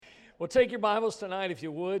Well, take your Bibles tonight, if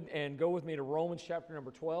you would, and go with me to Romans chapter number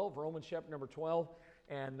 12. Romans chapter number 12.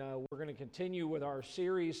 And we're going to continue with our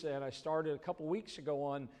series that I started a couple weeks ago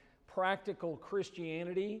on practical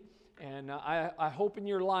Christianity. And I hope in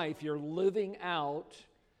your life you're living out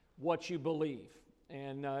what you believe.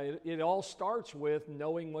 And it all starts with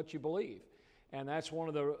knowing what you believe. And that's one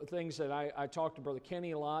of the things that I talk to Brother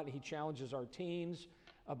Kenny a lot. He challenges our teens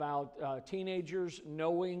about teenagers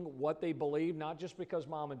knowing what they believe, not just because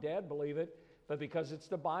mom and dad believe it, but because it's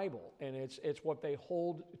the Bible, and it's what they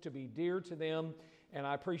hold to be dear to them. And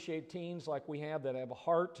I appreciate teens like we have that have a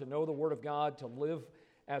heart to know the Word of God, to live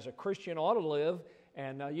as a Christian ought to live.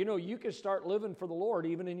 And you can start living for the Lord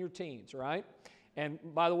even in your teens, right? And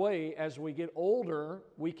by the way, as we get older,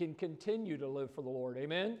 we can continue to live for the Lord.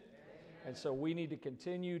 Amen? And so we need to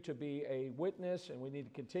continue to be a witness, and we need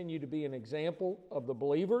to continue to be an example of the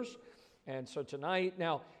believers. And so tonight,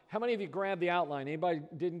 now, how many of you grabbed the outline? Anybody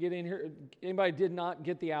didn't get in here? Anybody did not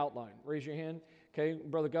get the outline? Raise your hand. Okay,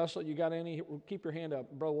 Brother Guslet, you got any? Keep your hand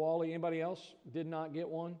up. Brother Wally, anybody else did not get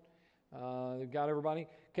one? Got everybody?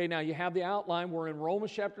 Okay, now you have the outline. We're in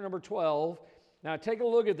Romans chapter number 12. Now take a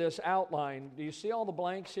look at this outline. Do you see all the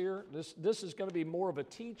blanks here? This is going to be more of a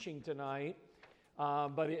teaching tonight.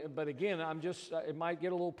 But again, it might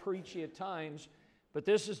get a little preachy at times, but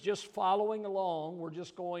this is just following along. We're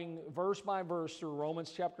just going verse by verse through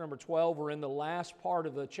Romans chapter number 12. We're in the last part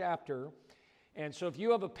of the chapter. And so if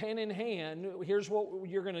you have a pen in hand, here's what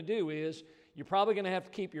you're going to do is you're probably going to have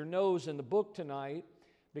to keep your nose in the book tonight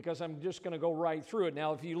because I'm just going to go right through it.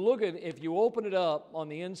 Now, if you open it up on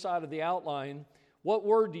the inside of the outline, what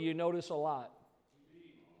word do you notice a lot?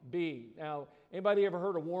 B. Now, anybody ever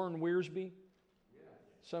heard of Warren Wiersbe?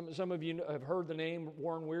 Some of you have heard the name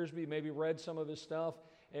Warren Wiersbe, maybe read some of his stuff.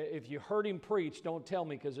 If you heard him preach, don't tell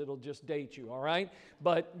me because it'll just date you, all right?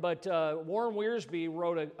 But Warren Wiersbe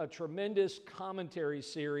wrote a tremendous commentary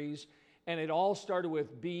series, and it all started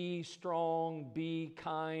with be strong, be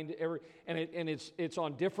kind, and it's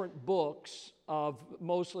on different books of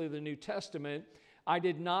mostly the New Testament. I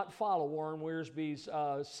did not follow Warren Wiersbe's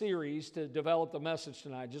series to develop the message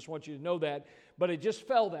tonight. I just want you to know that. But it just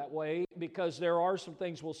fell that way because there are some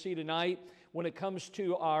things we'll see tonight when it comes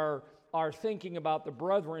to our thinking about the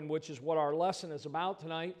brethren, which is what our lesson is about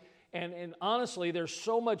tonight. And honestly, there's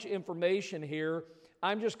so much information here.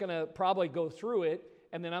 I'm just going to probably go through it,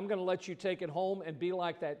 and then I'm going to let you take it home and be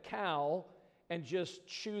like that cow and just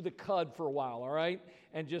chew the cud for a while, all right?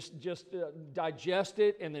 And just digest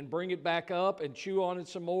it and then bring it back up and chew on it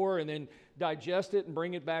some more and then digest it and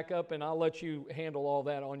bring it back up, and I'll let you handle all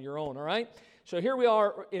that on your own, all right? So here we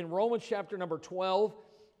are in Romans chapter number 12,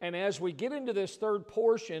 and as we get into this third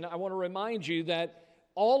portion, I want to remind you that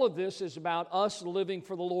all of this is about us living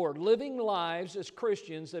for the Lord, living lives as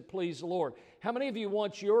Christians that please the Lord. How many of you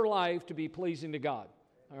want your life to be pleasing to God?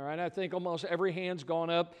 All right, I think almost every hand's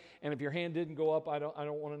gone up, and if your hand didn't go up, I don't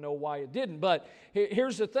want to know why it didn't. But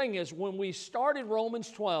here's the thing is, when we started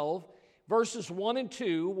Romans 12, verses 1 and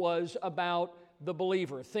 2 was about the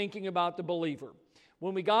believer, thinking about the believer.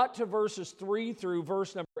 When we got to verses 3 through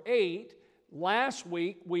verse number 8, last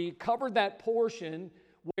week we covered that portion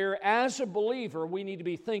where as a believer we need to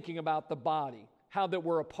be thinking about the body, how that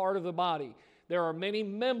we're a part of the body. There are many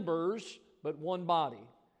members, but one body.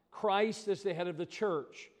 Christ is the head of the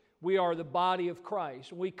church. We are the body of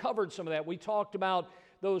Christ. We covered some of that. We talked about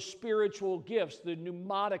those spiritual gifts, the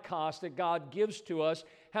pneumatikos that God gives to us.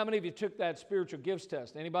 How many of you took that spiritual gifts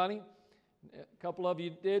test? Anybody? A couple of you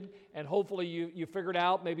did, and hopefully you figured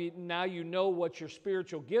out, maybe now you know what your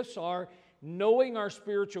spiritual gifts are. Knowing our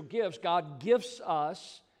spiritual gifts, God gifts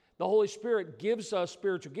us, the Holy Spirit gives us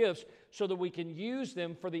spiritual gifts so that we can use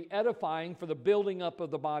them for the edifying, for the building up of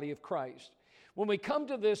the body of Christ. When we come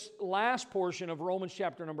to this last portion of Romans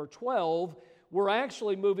chapter number 12, we're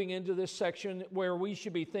actually moving into this section where we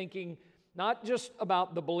should be thinking not just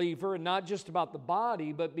about the believer and not just about the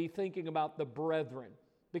body, but be thinking about the brethren.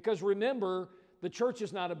 Because remember, the church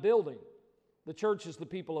is not a building. The church is the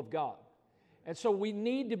people of God. And so we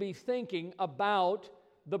need to be thinking about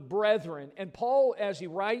the brethren. And Paul, as he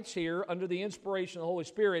writes here under the inspiration of the Holy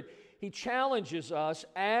Spirit, he challenges us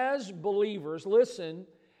as believers, listen,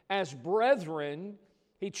 as brethren,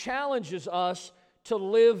 he challenges us to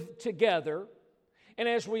live together. And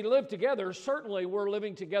as we live together, certainly we're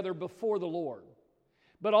living together before the Lord.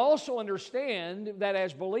 But also understand that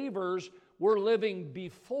as believers, we're living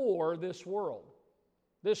before this world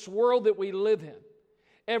that we live in.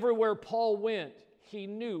 Everywhere Paul went, he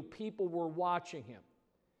knew people were watching him,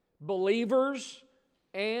 believers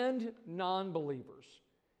and non-believers.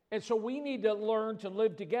 And so we need to learn to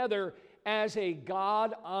live together as a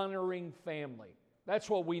God-honoring family. That's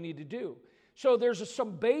what we need to do. So there's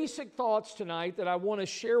some basic thoughts tonight that I want to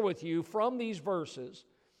share with you from these verses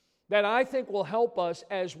that I think will help us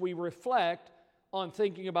as we reflect on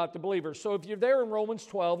thinking about the believers. So if you're there in Romans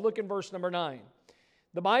 12, look in verse number 9.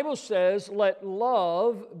 The Bible says, "Let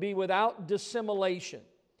love be without dissimulation.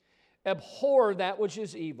 Abhor that which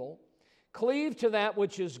is evil. Cleave to that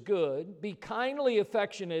which is good. Be kindly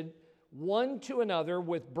affectionate one to another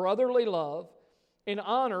with brotherly love, in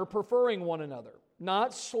honor preferring one another.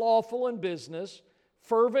 Not slothful in business,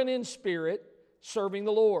 fervent in spirit, serving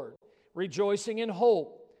the Lord. Rejoicing in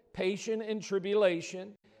hope, patient in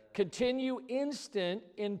tribulation. Continue instant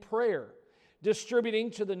in prayer.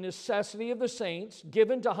 Distributing to the necessity of the saints,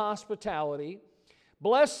 given to hospitality.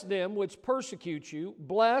 Bless them which persecute you,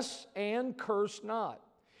 bless and curse not.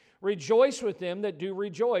 Rejoice with them that do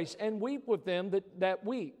rejoice, and weep with them that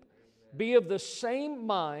weep. Be of the same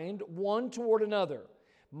mind one toward another.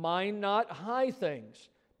 Mind not high things,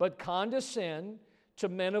 but condescend to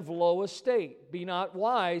men of low estate. Be not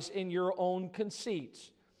wise in your own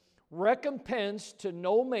conceits. Recompense to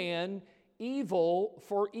no man evil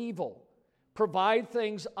for evil. Provide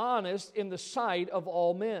things honest in the sight of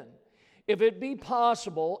all men. If it be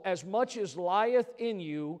possible, as much as lieth in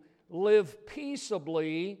you, live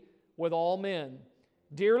peaceably with all men.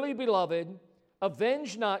 Dearly beloved,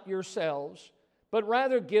 avenge not yourselves, but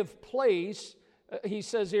rather give place, he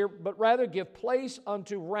says here, but rather give place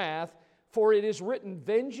unto wrath, for it is written,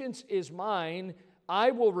 vengeance is mine,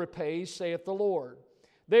 I will repay, saith the Lord.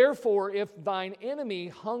 Therefore, if thine enemy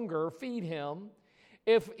hunger, feed him.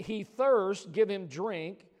 If he thirst, give him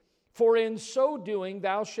drink. For in so doing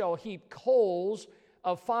thou shalt heap coals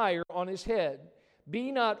of fire on his head.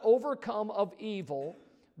 Be not overcome of evil,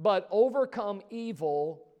 but overcome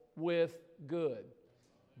evil with good."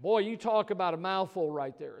 Boy, you talk about a mouthful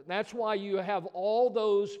right there. That's why you have all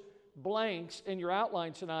those blanks in your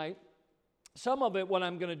outline tonight. Some of it, what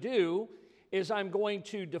I'm going to do is I'm going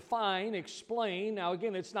to define, explain. Now,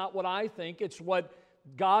 again, it's not what I think. It's what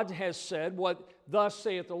God has said, what thus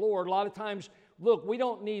saith the Lord. A lot of times, look, we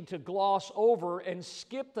don't need to gloss over and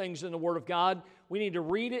skip things in the Word of God. We need to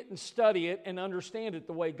read it and study it and understand it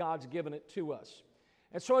the way God's given it to us.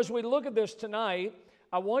 And so as we look at this tonight,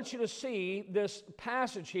 I want you to see this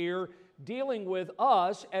passage here dealing with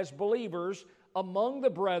us as believers among the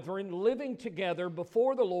brethren, living together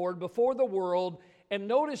before the Lord, before the world. And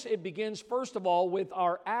notice it begins, first of all, with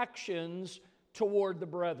our actions toward the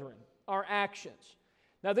brethren. Our actions.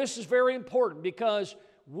 Now, this is very important because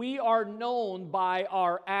we are known by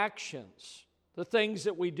our actions, the things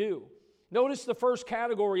that we do. Notice the first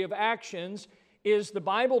category of actions is the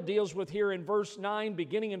Bible deals with here in verse 9,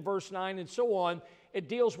 beginning in verse 9 and so on. It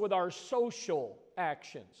deals with our social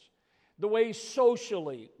actions, the way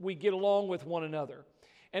socially we get along with one another.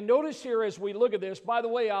 And notice here as we look at this, by the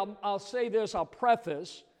way, I'll say this, I'll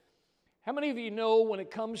preface. How many of you know when it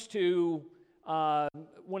comes to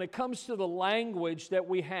the language that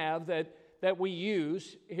we have, that we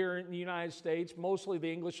use here in the United States, mostly the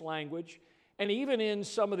English language, and even in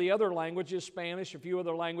some of the other languages, Spanish, a few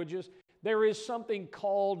other languages, there is something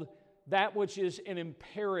called that which is an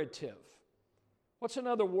imperative. What's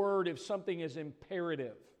another word if something is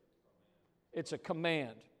imperative? It's a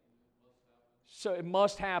command. So it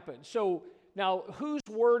must happen. So now, whose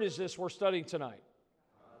word is this we're studying tonight?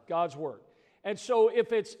 God's word. And so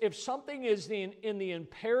if something is in the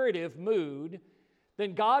imperative mood,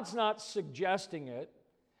 then God's not suggesting it.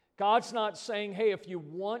 God's not saying, hey, if you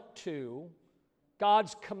want to.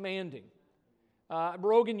 God's commanding.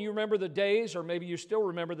 Rogan, you remember the days, or maybe you still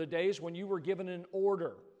remember the days when you were given an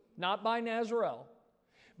order, not by Nazarel,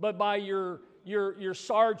 but by your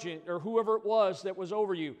sergeant or whoever it was that was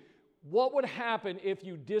over you. What would happen if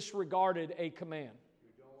you disregarded a command?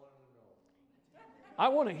 You don't want to know. I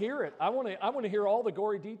want to hear it. I want to hear all the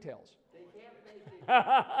gory details. They can't make it. But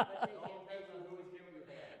they can make it. Who is giving you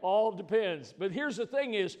that? All depends. But here's the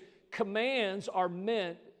thing is, commands are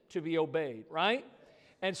meant to be obeyed, right?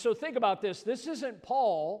 And so think about this. This isn't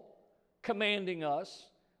Paul commanding us.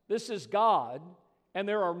 This is God. And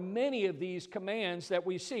there are many of these commands that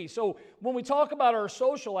we see. So when we talk about our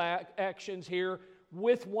social actions here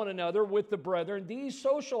with one another, with the brethren, these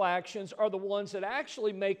social actions are the ones that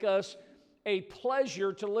actually make us a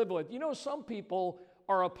pleasure to live with. You know, some people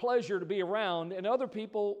are a pleasure to be around, and other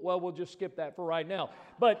people, well, we'll just skip that for right now.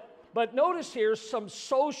 But notice here some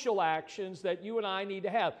social actions that you and I need to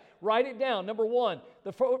have. Write it down. Number one,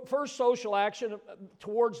 the first social action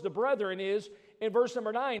towards the brethren is, in verse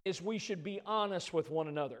number 9, is we should be honest with one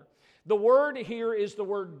another. The word here is the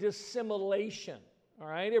word dissimulation. All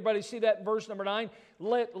right, everybody see that in verse number 9?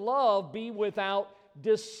 Let love be without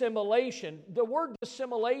dissimulation. The word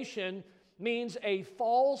dissimulation means a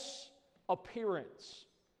false appearance.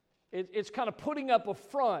 It's kind of putting up a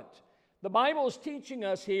front. The Bible is teaching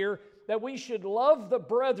us here that we should love the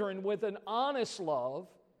brethren with an honest love,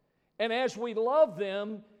 and as we love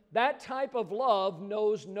them, that type of love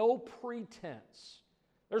knows no pretense.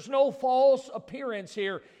 There's no false appearance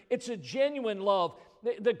here. It's a genuine love.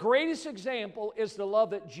 The greatest example is the love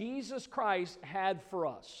that Jesus Christ had for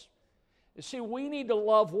us. You see, we need to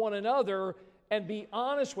love one another and be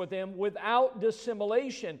honest with them without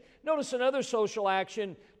dissimulation. Notice another social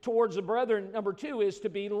action towards the brethren, number 2, is to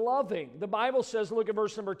be loving. The Bible says, look at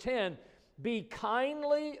verse number 10, be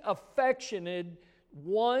kindly affectionate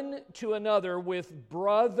one to another with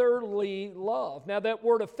brotherly love. Now that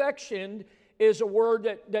word affection is a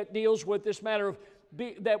word that deals with this matter of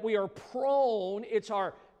that we are prone, it's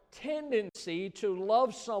our tendency to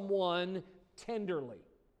love someone tenderly.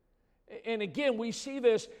 And again, we see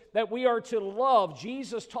this, that we are to love.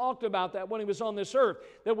 Jesus talked about that when he was on this earth,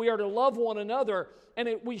 that we are to love one another, and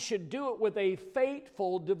we should do it with a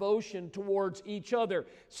faithful devotion towards each other.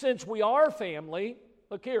 Since we are family,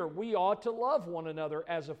 look here, we ought to love one another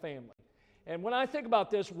as a family. And when I think about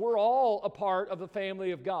this, we're all a part of the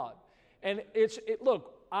family of God. And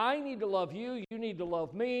look, I need to love you, you need to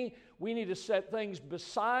love me. We need to set things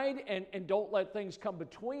beside and don't let things come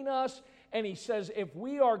between us. And he says if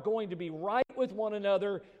we are going to be right with one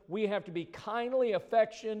another, we have to be kindly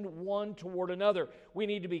affectioned one toward another. We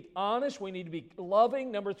need to be honest, we need to be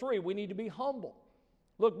loving. Number 3, we need to be humble.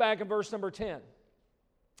 Look back at verse number 10.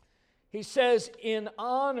 He says, in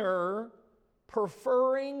honor,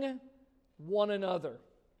 preferring one another.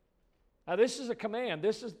 Now this is a command.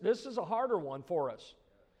 This is a harder one for us.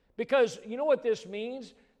 Because you know what this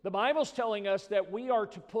means? The Bible's telling us that we are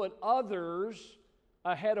to put others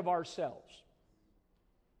ahead of ourselves.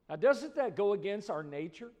 Now, doesn't that go against our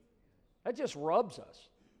nature? That just rubs us.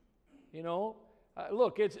 You know,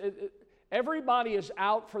 look, everybody is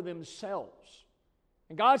out for themselves.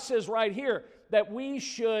 And God says right here that we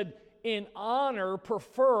should, in honor,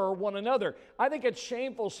 prefer one another. I think it's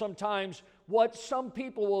shameful sometimes what some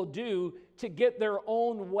people will do to get their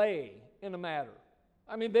own way in a matter.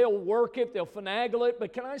 I mean, they'll work it, they'll finagle it,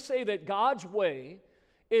 but can I say that God's way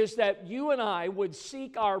is that you and I would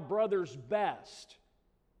seek our brother's best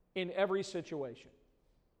in every situation.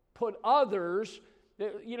 Put others,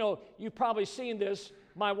 you know, you've probably seen this,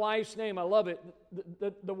 my wife's name, I love it,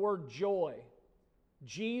 the word joy.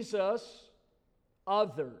 Jesus,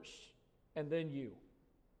 others, and then you.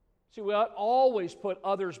 See, we ought always put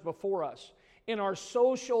others before us. In our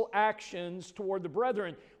social actions toward the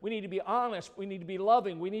brethren, we need to be honest, we need to be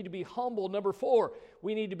loving, we need to be humble. Number 4,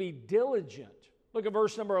 we need to be diligent. Look at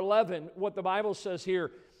verse number 11, what the Bible says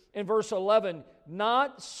here. In verse 11,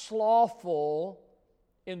 not slothful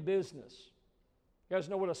in business. You guys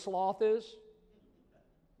know what a sloth is?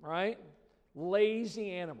 Right?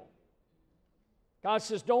 Lazy animal. God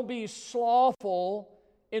says, don't be slothful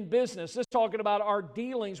in business. This is talking about our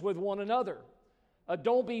dealings with one another.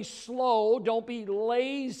 Don't be slow. Don't be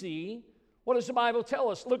lazy. What does the Bible tell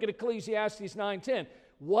us? Look at Ecclesiastes 9:10.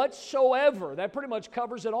 Whatsoever, that pretty much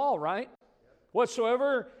covers it all, right?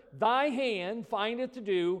 Whatsoever thy hand findeth to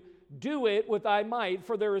do, do it with thy might,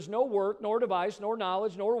 for there is no work, nor device, nor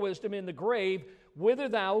knowledge, nor wisdom in the grave whither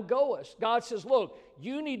thou goest. God says, look,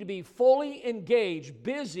 you need to be fully engaged,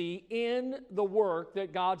 busy in the work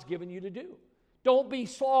that God's given you to do. Don't be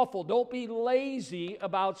slothful. Don't be lazy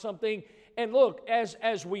about something. And look,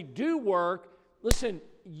 as we do work, listen,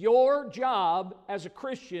 your job as a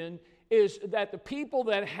Christian is that the people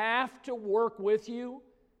that have to work with you,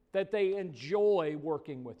 that they enjoy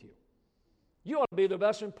working with you. You ought to be the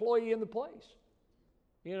best employee in the place.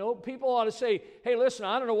 You know, people ought to say, hey, listen,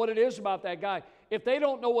 I don't know what it is about that guy. If they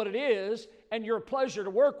don't know what it is and you're a pleasure to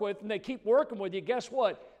work with and they keep working with you, guess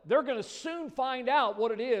what? They're going to soon find out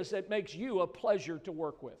what it is that makes you a pleasure to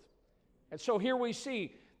work with. And so here we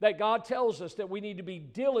see that God tells us that we need to be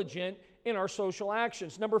diligent in our social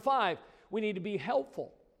actions. Number 5, we need to be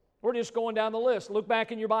helpful. We're just going down the list. Look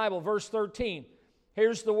back in your Bible, verse 13.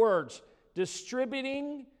 Here's the words,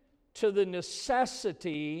 distributing to the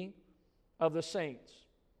necessity of the saints.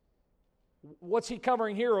 What's he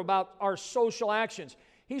covering here about our social actions?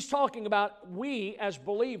 He's talking about we as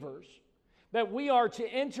believers, that we are to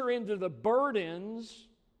enter into the burdens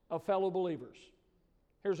of fellow believers.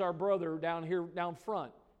 Here's our brother down here, down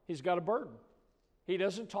front. He's got a burden. He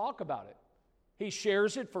doesn't talk about it. He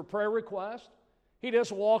shares it for prayer request. He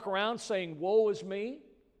doesn't walk around saying, woe is me.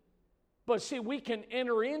 But see, we can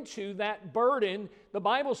enter into that burden. The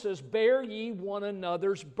Bible says, bear ye one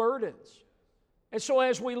another's burdens. And so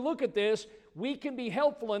as we look at this, we can be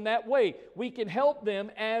helpful in that way. We can help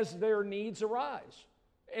them as their needs arise.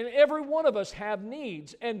 And every one of us have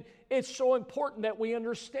needs, and it's so important that we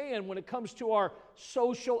understand when it comes to our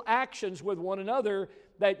social actions with one another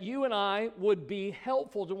that you and I would be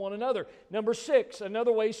helpful to one another. Number 6,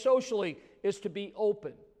 another way socially is to be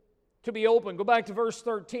open. To be open. Go back to verse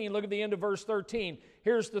 13. Look at the end of verse 13.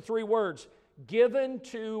 Here's the 3 words. Given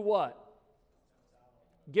to what?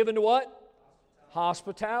 Given to what?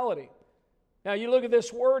 Hospitality. Now you look at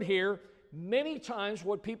this word here. Many times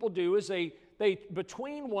what people do is they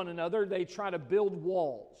between one another, they try to build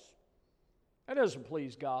walls. That doesn't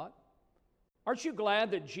please God. Aren't you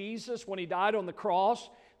glad that Jesus, when He died on the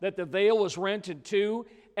cross, that the veil was rent in two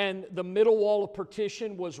and the middle wall of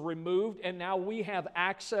partition was removed, and now we have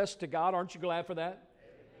access to God? Aren't you glad for that?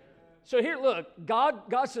 Amen. So here, look, God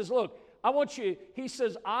says, look, I want you, He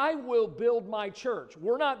says, I will build my church.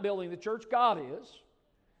 We're not building the church, God is.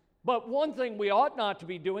 But one thing we ought not to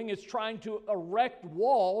be doing is trying to erect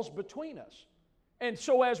walls between us. And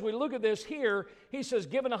so as we look at this here, He says,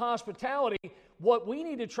 given the hospitality, what we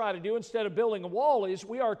need to try to do instead of building a wall is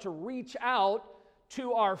we are to reach out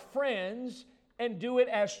to our friends and do it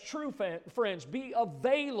as true friends. Be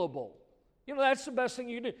available. You know, that's the best thing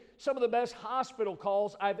you can do. Some of the best hospital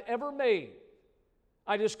calls I've ever made,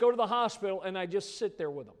 I just go to the hospital and I just sit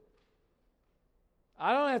there with them.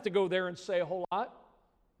 I don't have to go there and say a whole lot.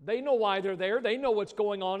 They know why they're there. They know what's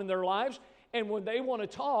going on in their lives. And when they want to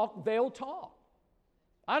talk, they'll talk.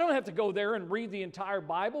 I don't have to go there and read the entire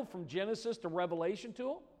Bible from Genesis to Revelation to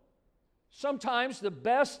them. Sometimes the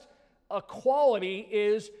best quality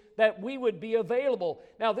is that we would be available.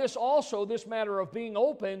 Now this matter of being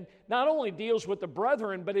open, not only deals with the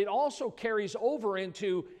brethren, but it also carries over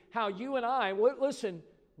into how you and I, listen,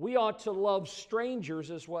 we ought to love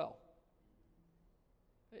strangers as well.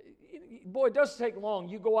 Boy, it doesn't take long.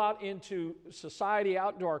 You go out into society,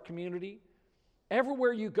 out into our community.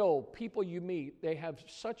 Everywhere you go, people you meet, they have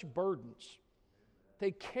such burdens.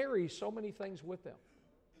 They carry so many things with them.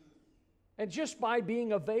 And just by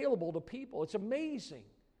being available to people, it's amazing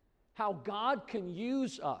how God can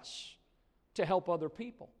use us to help other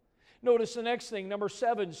people. Notice the next thing, number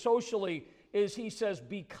 7, socially, is He says,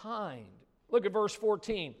 be kind. Look at verse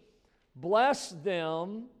 14. Bless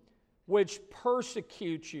them which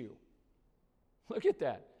persecute you. Look at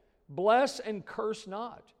that. Bless and curse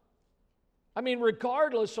not. I mean,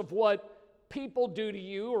 regardless of what people do to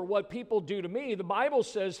you or what people do to me, the Bible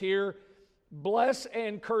says here, bless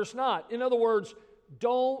and curse not. In other words,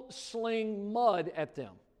 don't sling mud at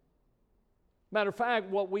them. Matter of fact,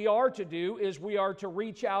 what we are to do is we are to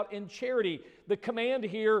reach out in charity. The command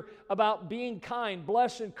here about being kind,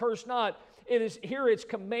 bless and curse not, it's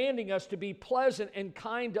commanding us to be pleasant and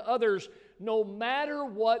kind to others no matter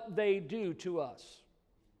what they do to us.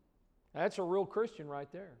 That's a real Christian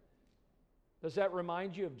right there. Does that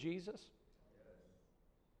remind you of Jesus?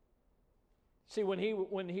 See, when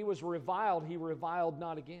he was reviled, He reviled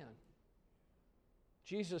not again.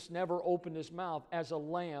 Jesus never opened His mouth. As a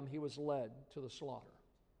lamb, He was led to the slaughter.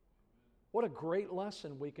 What a great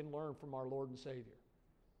lesson we can learn from our Lord and Savior.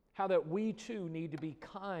 How that we too need to be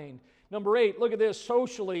kind. Number 8, look at this.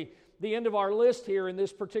 Socially, the end of our list here in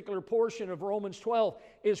this particular portion of Romans 12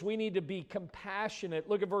 is we need to be compassionate.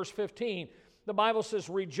 Look at verse 15. The Bible says,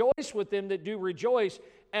 rejoice with them that do rejoice,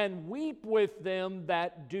 and weep with them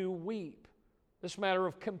that do weep. This matter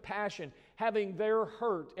of compassion, having their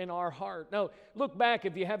hurt in our heart. Now, look back,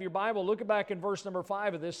 if you have your Bible, look back in verse number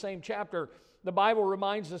 5 of this same chapter. The Bible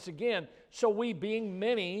reminds us again, so we being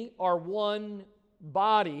many are one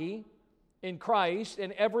body in Christ,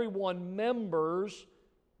 and everyone members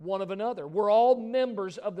one of another. We're all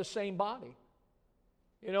members of the same body.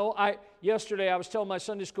 You know, yesterday I was telling my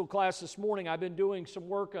Sunday school class this morning, I've been doing some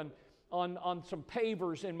work on some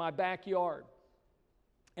pavers in my backyard.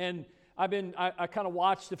 And I kind of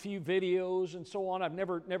watched a few videos and so on. I've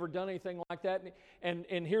never done anything like that. And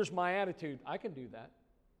here's my attitude. I can do that.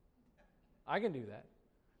 I can do that.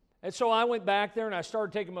 And so I went back there and I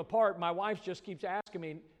started taking them apart. My wife just keeps asking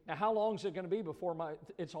me, now how long is it going to be before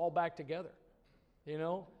it's all back together? You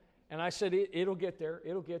know? And I said, it'll get there.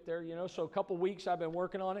 It'll get there, you know. So a couple weeks I've been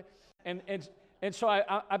working on it. And so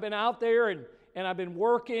I've been out there and I've been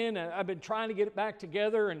working and I've been trying to get it back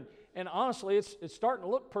together. And honestly, it's starting to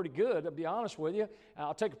look pretty good, to be honest with you.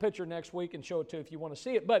 I'll take a picture next week and show it to you if you want to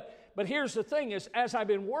see it. But here's the thing is, as I've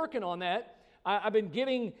been working on that, I've been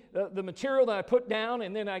getting the material that I put down,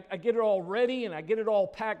 and then I get it all ready, and I get it all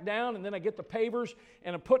packed down, and then I get the pavers,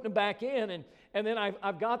 and I'm putting them back in, and then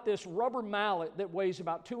I've got this rubber mallet that weighs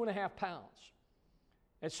about 2.5 pounds.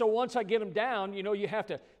 And so once I get them down, you have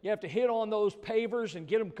to hit on those pavers and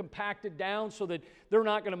get them compacted down so that they're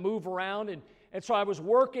not going to move around. And so I was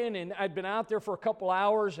working, and I'd been out there for a couple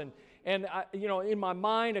hours, and I, in my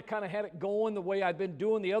mind, I kind of had it going the way I'd been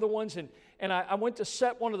doing the other ones. And I went to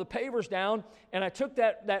set one of the pavers down, and I took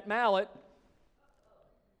that mallet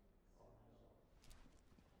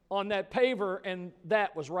on that paver, and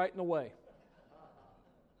that was right in the way.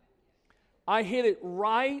 I hit it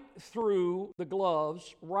right through the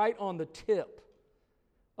gloves, right on the tip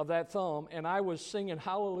of that thumb, and I was singing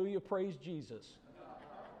Hallelujah, Praise Jesus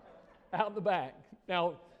out in the back.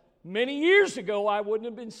 Now, many years ago, I wouldn't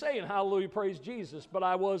have been saying Hallelujah, Praise Jesus, but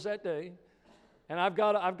I was that day. And I've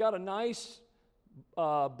got a nice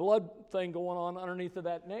blood thing going on underneath of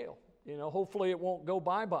that nail. Hopefully it won't go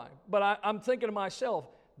bye-bye. But I'm thinking to myself,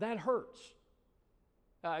 that hurts.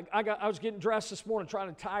 I was getting dressed this morning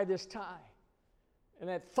trying to tie this tie, and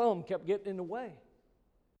that thumb kept getting in the way.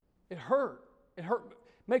 It hurt. It hurt.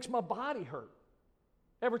 Makes my body hurt.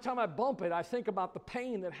 Every time I bump it, I think about the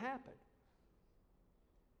pain that happened.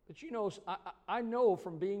 But I know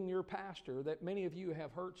from being your pastor that many of you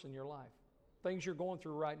have hurts in your life, things you're going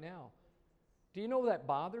through right now. Do you know that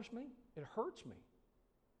bothers me? It hurts me.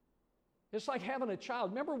 It's like having a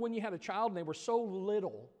child. Remember when you had a child and they were so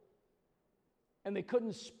little and they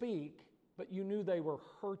couldn't speak, but you knew they were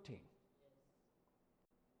hurting.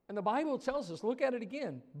 And the Bible tells us, look at it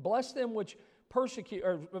again, bless them which persecute,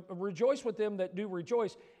 or rejoice with them that do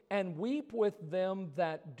rejoice, and weep with them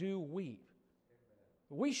that do weep.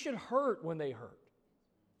 We should hurt when they hurt.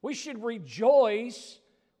 We should rejoice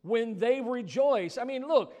when they rejoice. I mean,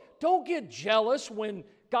 look, don't get jealous when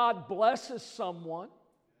God blesses someone.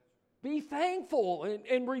 Be thankful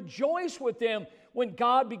and rejoice with them when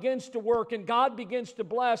God begins to work and God begins to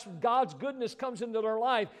bless, God's goodness comes into their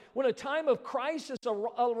life. When a time of crisis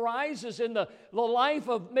arises in the life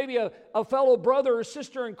of maybe a fellow brother or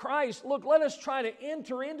sister in Christ, look, let us try to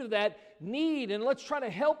enter into that need and let's try to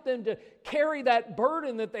help them to carry that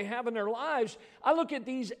burden that they have in their lives. I look at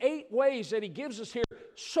these 8 ways that he gives us here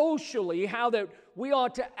socially, how that we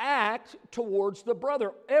ought to act towards the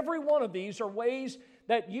brother. Every one of these are ways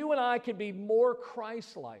that you and I can be more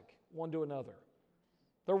Christ-like one to another.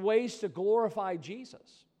 They're ways to glorify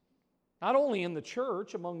Jesus, not only in the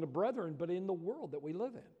church among the brethren, but in the world that we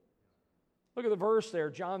live in. Look at the verse there,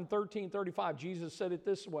 John 13:35. Jesus said it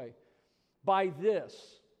this way, by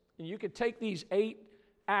this, and you could take these 8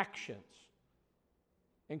 actions,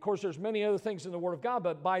 and of course there's many other things in the Word of God,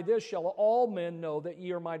 but by this shall all men know that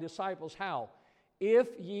ye are my disciples. How? If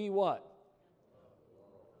ye what?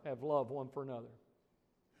 Have love one for another.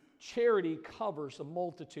 Charity covers a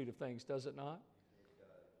multitude of things, does it not?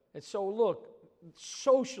 And so look,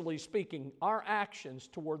 socially speaking, our actions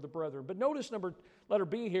toward the brethren. But notice letter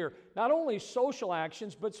B here, not only social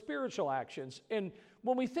actions, but spiritual actions. And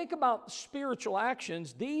when we think about spiritual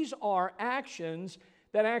actions, these are actions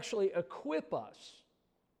that actually equip us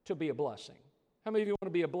to be a blessing. How many of you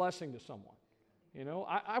want to be a blessing to someone? You know,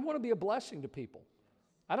 I want to be a blessing to people.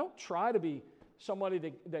 I don't try to be somebody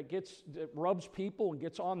that rubs people and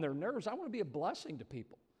gets on their nerves. I want to be a blessing to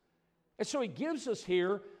people. And so he gives us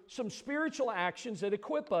here some spiritual actions that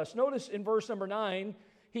equip us. Notice in verse number 9,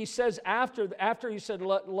 he says after he said,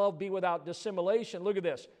 let love be without dissimulation, look at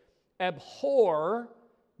this. Abhor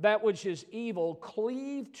that which is evil,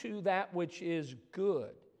 cleave to that which is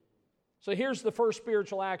good. So here's the first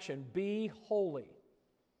spiritual action, be holy.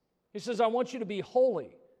 He says, I want you to be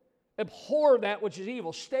holy. Abhor that which is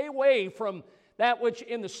evil. Stay away from that which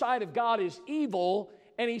in the sight of God is evil.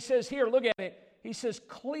 And he says here, look at it. He says,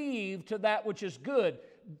 cleave to that which is good.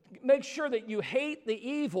 Make sure that you hate the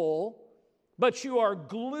evil, but you are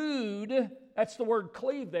glued, that's the word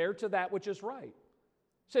cleave there, to that which is right.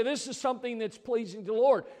 So this is something that's pleasing to the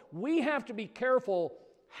Lord. We have to be careful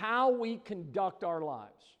how we conduct our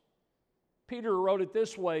lives. Peter wrote it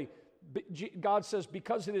this way. God says,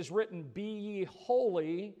 because it is written, be ye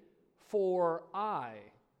holy, for I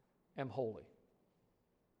am holy.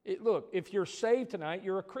 Look, if you're saved tonight,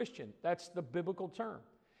 you're a Christian. That's the biblical term.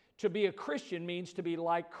 To be a Christian means to be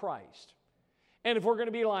like Christ. And if we're going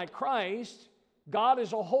to be like Christ, God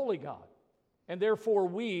is a holy God. And therefore,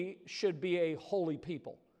 we should be a holy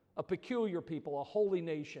people, a peculiar people, a holy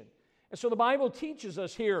nation. And so the Bible teaches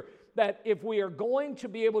us here that if we are going to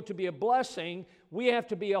be able to be a blessing, we have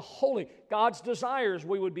to be a holy. God's desires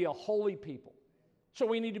we would be a holy people. So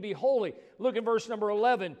we need to be holy. Look at verse number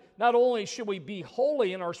 11. Not only should we be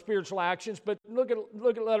holy in our spiritual actions, but look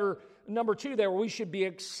at letter number 2 there, where we should be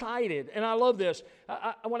excited. And I love this.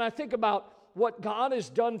 When I think about what God has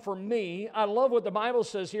done for me, I love what the Bible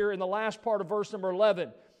says here in the last part of verse number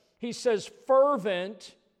 11. He says,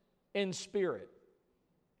 fervent in spirit.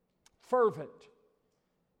 Fervent.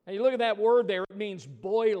 And you look at that word there, it means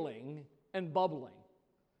boiling and bubbling.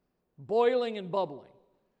 Boiling and bubbling.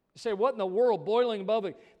 You say, what in the world, boiling and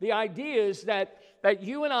bubbling? The idea is that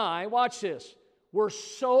you and I, watch this, we're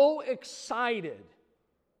so excited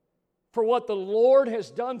for what the Lord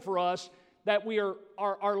has done for us that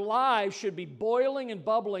our lives should be boiling and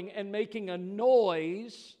bubbling and making a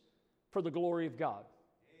noise for the glory of God.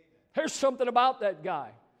 There's something about that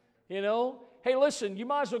guy, you know. Hey, listen, you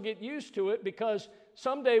might as well get used to it, because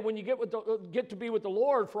someday when you get to be with the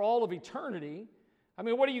Lord for all of eternity, I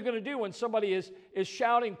mean, what are you going to do when somebody is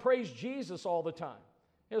shouting, praise Jesus all the time?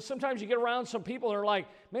 You know, sometimes you get around some people and are like,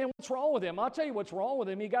 man, what's wrong with him? I'll tell you what's wrong with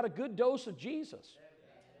him. He got a good dose of Jesus.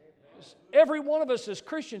 Every one of us as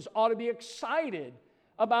Christians ought to be excited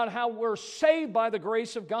about how we're saved by the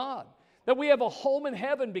grace of God, that we have a home in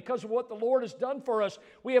heaven because of what the Lord has done for us.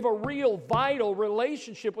 We have a real, vital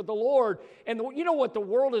relationship with the Lord. And you know what the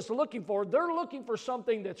world is looking for? They're looking for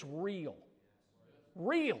something that's real.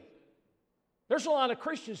 Real. There's a lot of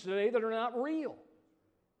Christians today that are not real.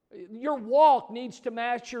 Your walk needs to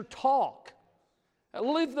match your talk.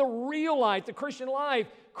 Live the real life, the Christian life.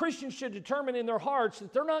 Christians should determine in their hearts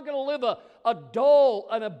that they're not going to live a dull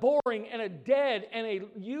and a boring and a dead and a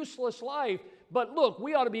useless life. But look,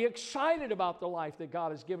 we ought to be excited about the life that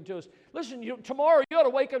God has given to us. Listen, tomorrow you ought to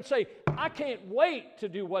wake up and say, I can't wait to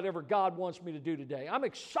do whatever God wants me to do today. I'm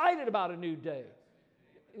excited about a new day.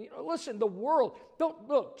 You know, listen, the world,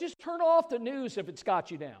 just turn off the news if it's got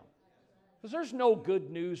you down. Because there's no good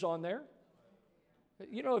news on there.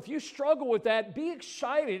 You know, if you struggle with that, be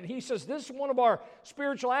excited. He says this is one of our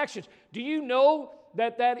spiritual actions. Do you know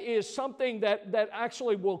that is something that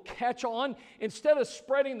actually will catch on? Instead of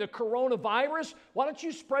spreading the coronavirus, why don't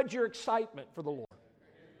you spread your excitement for the Lord?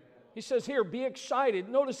 He says here, be excited.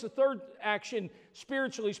 Notice the third action,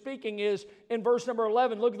 spiritually speaking, is in verse number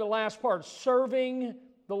 11. Look at the last part, serving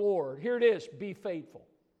the Lord. Here it is, be faithful.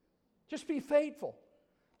 Just be faithful.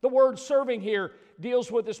 The word serving here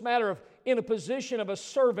deals with this matter of in a position of a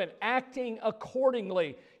servant, acting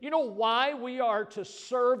accordingly. You know why we are to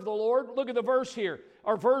serve the Lord? Look at the verse here.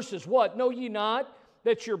 Our verse is what? Know ye not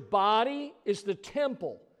that your body is the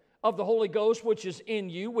temple of the Holy Ghost, which is in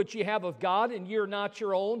you, which ye have of God, and ye are not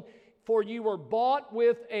your own, for you were bought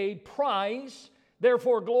with a price.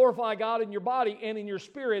 Therefore glorify God in your body and in your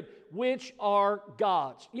spirit, which are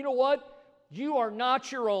God's. You know what? You are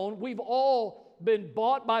not your own. We've all been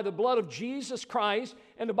bought by the blood of Jesus Christ,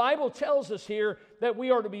 and the Bible tells us here that we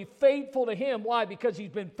are to be faithful to Him. Why? Because He's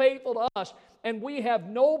been faithful to us, and we have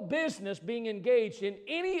no business being engaged in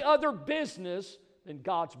any other business than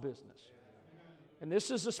God's business. And this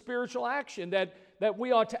is a spiritual action that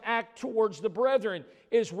we ought to act towards the brethren,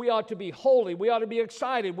 is we ought to be holy, we ought to be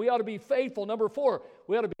excited, we ought to be faithful. Number 4,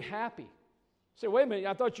 we ought to be happy. Say, wait a minute,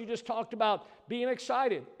 I thought you just talked about being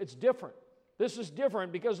excited. It's different. This is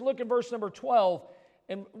different, because look at verse number 12,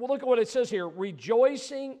 and we'll look at what it says here.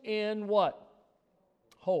 Rejoicing in what?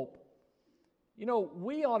 Hope. You know,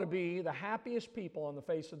 we ought to be the happiest people on the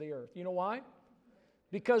face of the earth. You know why?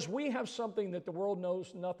 Because we have something that the world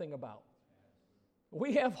knows nothing about.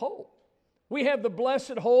 We have hope. We have the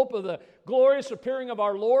blessed hope of the glorious appearing of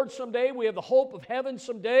our Lord someday. We have the hope of heaven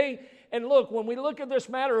someday. And look, when we look at this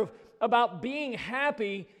matter about being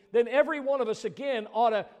happy, then every one of us, again,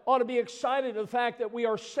 ought to be excited at the fact that we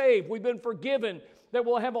are saved, we've been forgiven, that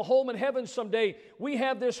we'll have a home in heaven someday. We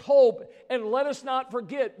have this hope, and let us not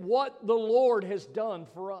forget what the Lord has done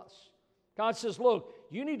for us. God says, look,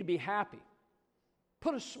 you need to be happy.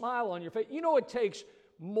 Put a smile on your face. You know it takes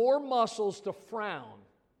more muscles to frown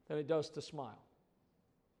than it does to smile.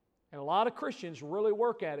 And a lot of Christians really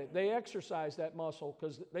work at it. They exercise that muscle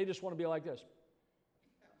because they just want to be like this.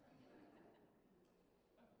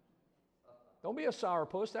 Don't be a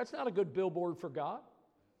sourpuss. That's not a good billboard for God.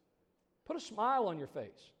 Put a smile on your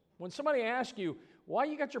face. When somebody asks you, why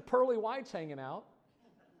you got your pearly whites hanging out?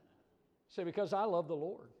 Say, because I love the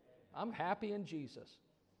Lord. I'm happy in Jesus.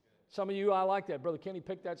 Some of you, I like that. Brother Kenny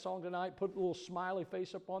picked that song tonight, put a little smiley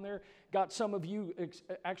face up on there. Got some of you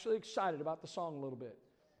actually excited about the song a little bit.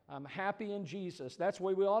 I'm happy in Jesus. That's the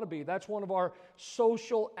way we ought to be. That's one of our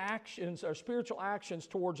social actions, our spiritual actions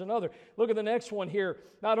towards another. Look at the next one here.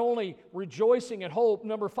 Not only rejoicing in hope,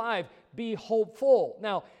 number 5, be hopeful.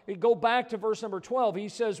 Now, go back to verse number 12. He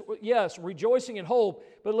says, yes, rejoicing in hope,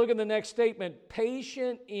 but look at the next statement.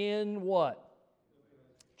 Patient in what?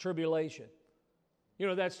 Tribulation. You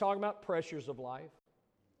know, that's talking about pressures of life,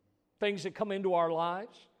 things that come into our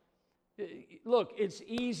lives. Look, it's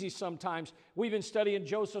easy sometimes. We've been studying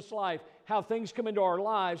Joseph's life, how things come into our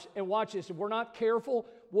lives, and watch this. If we're not careful,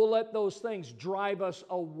 we'll let those things drive us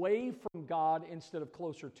away from God instead of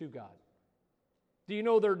closer to God. Do you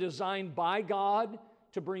know they're designed by God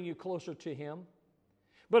to bring you closer to Him?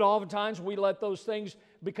 But oftentimes we let those things,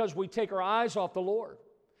 because we take our eyes off the Lord.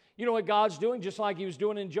 You know what God's doing? Just like He was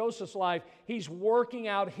doing in Joseph's life, He's working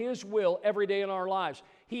out His will every day in our lives.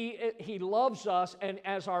 He loves us, and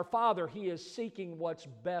as our Father, He is seeking what's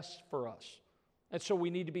best for us. And so we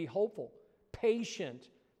need to be hopeful, patient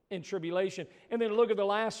in tribulation. And then look at the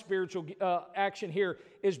last spiritual action here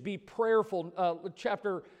is be prayerful.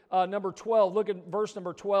 Chapter number 12, look at verse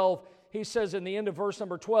number 12. He says in the end of verse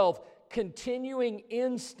number 12, continuing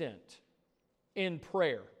instant in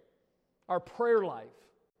prayer. Our prayer life.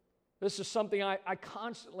 This is something I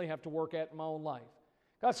constantly have to work at in my own life.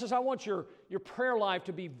 God says, I want your prayer life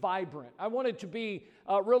to be vibrant. I want it to be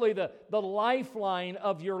really the lifeline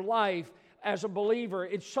of your life as a believer.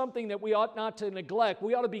 It's something that we ought not to neglect.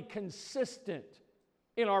 We ought to be consistent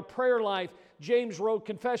in our prayer life. James wrote,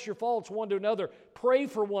 confess your faults one to another. Pray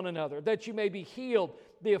for one another that you may be healed.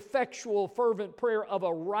 The effectual, fervent prayer of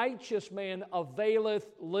a righteous man availeth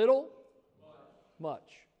little,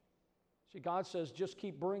 much. See, God says, just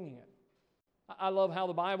keep bringing it. I love how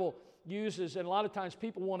the Bible uses, and a lot of times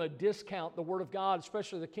people want to discount the Word of God,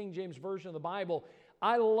 especially the King James Version of the Bible.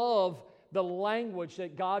 I love the language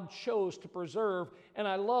that God chose to preserve, and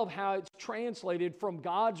I love how it's translated from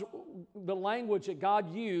the language that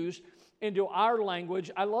God used into our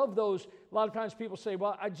language. I love those. A lot of times people say,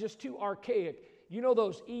 well, I'm just too archaic. You know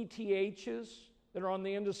those ETHs that are on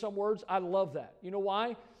the end of some words? I love that. You know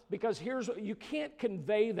why? Because you can't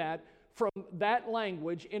convey that from that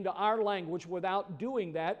language into our language without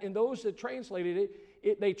doing that. And those that translated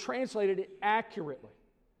it, they translated it accurately.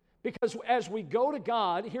 Because as we go to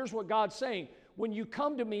God, here's what God's saying. When you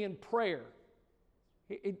come to me in prayer,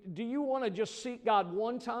 do you want to just seek God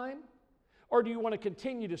one time? Or do you want to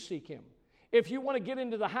continue to seek Him? If you want to get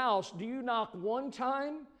into the house, do you knock one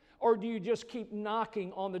time? Or do you just keep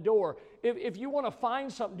knocking on the door? If you want to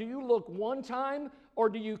find something, do you look one time? Or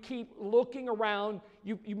do you keep looking around?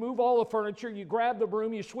 You move all the furniture, you grab the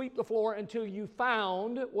broom, you sweep the floor until you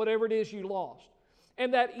found whatever it is you lost.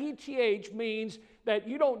 And that ETH means that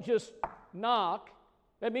you don't just knock.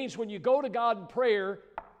 That means when you go to God in prayer,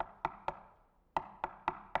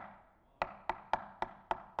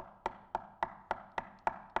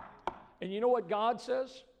 and you know what God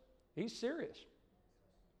says? He's serious.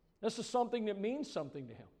 This is something that means something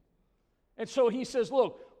to Him. And so He says,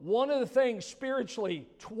 look, one of the things spiritually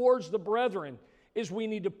towards the brethren is we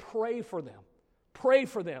need to pray for them. Pray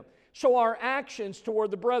for them. So our actions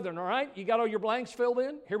toward the brethren, all right? You got all your blanks filled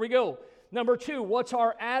in? Here we go. Number 2, what's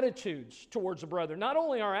our attitudes towards the brethren? Not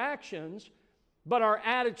only our actions, but our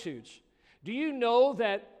attitudes. Do you know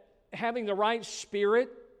that having the right spirit,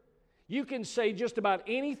 you can say just about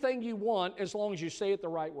anything you want as long as you say it the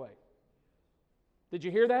right way? Did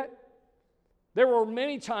you hear that? There were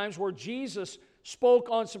many times where Jesus spoke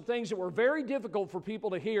on some things that were very difficult for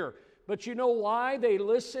people to hear. But you know why they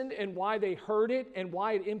listened and why they heard it and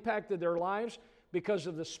why it impacted their lives? Because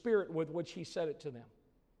of the spirit with which He said it to them.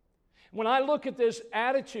 When I look at this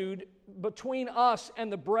attitude between us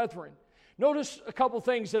and the brethren, notice a couple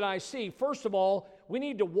things that I see. First of all, we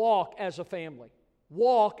need to walk as a family.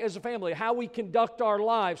 Walk as a family, how we conduct our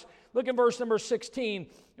lives. Look at verse number 16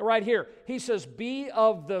 right here. He says, be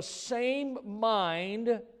of the same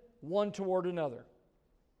mind one toward another.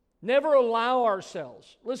 Never allow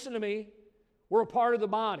ourselves, listen to me, we're a part of the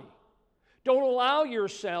body. Don't allow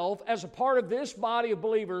yourself as a part of this body of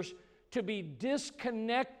believers to be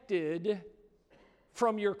disconnected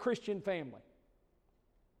from your Christian family.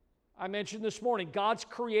 I mentioned this morning, God's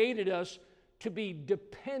created us to be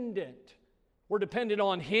dependent. We're dependent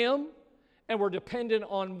on Him, and we're dependent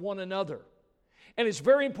on one another. And it's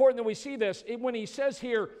very important that we see this. When He says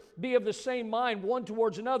here, be of the same mind one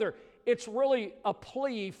towards another, it's really a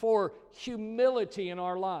plea for humility in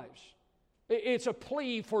our lives. It's a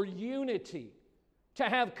plea for unity, to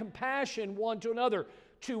have compassion one to another,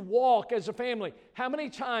 to walk as a family. How many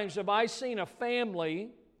times have I seen a family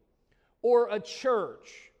or a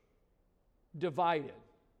church divided?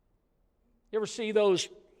 You ever see those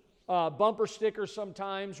bumper stickers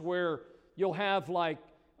sometimes where you'll have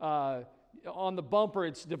on the bumper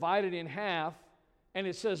it's divided in half and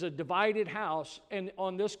it says a divided house, and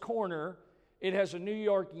on this corner it has a New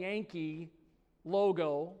York Yankee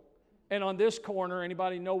logo, and on this corner,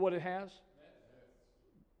 anybody know what it has?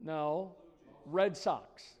 No. Red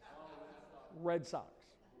Sox. Red Sox.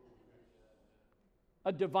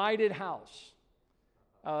 A divided house.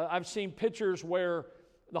 I've seen pictures where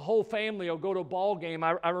the whole family will go to a ball game.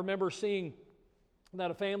 I remember seeing that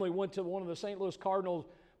a family went to one of the St. Louis Cardinals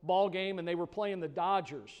ball game, and they were playing the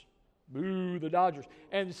Dodgers. Boo, the Dodgers.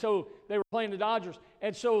 And so they were playing the Dodgers.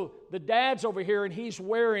 And so the dad's over here, and he's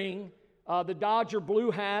wearing the Dodger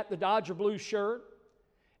blue hat, the Dodger blue shirt.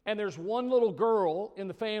 And there's one little girl in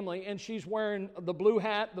the family, and she's wearing the blue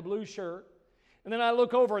hat, the blue shirt. And then I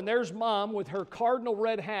look over, and there's Mom with her cardinal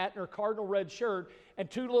red hat and her cardinal red shirt, and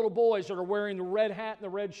two little boys that are wearing the red hat and the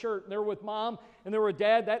red shirt. And they're with Mom, and they're with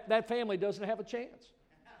Dad. That family doesn't have a chance.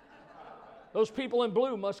 Those people in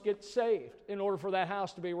blue must get saved in order for that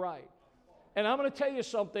house to be right. And I'm going to tell you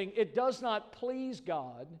something. It does not please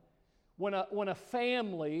God when a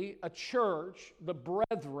family, a church, the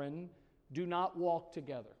brethren, do not walk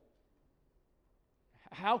together.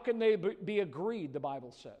 How can they be agreed, the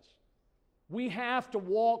Bible says? We have to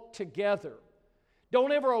walk together.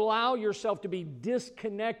 Don't ever allow yourself to be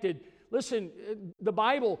disconnected. Listen, the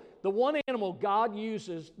Bible, the one animal God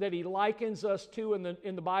uses that He likens us to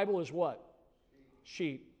in the Bible is what?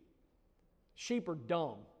 Sheep. Sheep are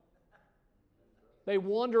dumb. They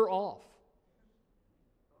wander off.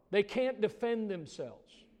 They can't defend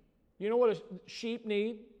themselves. You know what sheep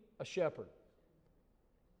need? A shepherd.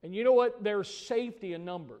 And you know what? There's safety in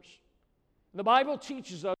numbers. The Bible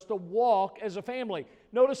teaches us to walk as a family.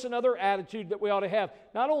 Notice another attitude that we ought to have.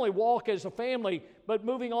 Not only walk as a family, but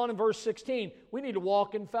moving on in verse 16, we need to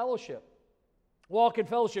walk in fellowship. Walk in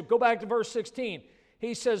fellowship. Go back to verse 16.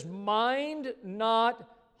 He says, mind not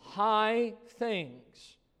high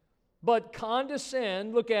things, but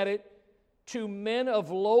condescend, look at it, to men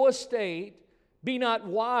of low estate. Be not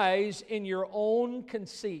wise in your own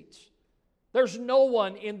conceits. There's no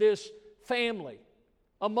one in this family,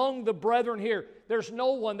 among the brethren here, there's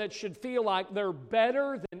no one that should feel like they're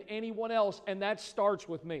better than anyone else, and that starts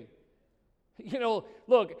with me. You know,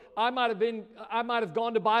 look, I might have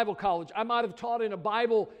gone to Bible college. I might have taught in a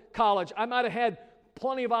Bible college. I might have had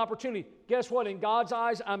plenty of opportunity. Guess what? In God's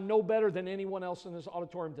eyes, I'm no better than anyone else in this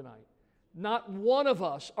auditorium tonight. Not one of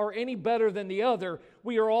us are any better than the other.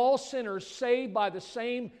 We are all sinners saved by the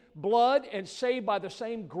same blood and saved by the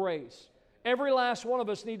same grace. Every last one of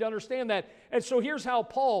us need to understand that. And so here's how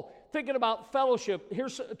Paul, thinking about fellowship,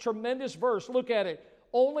 here's a tremendous verse. Look at it.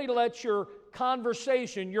 Only let your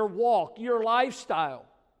conversation, your walk, your lifestyle,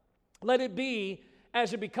 let it be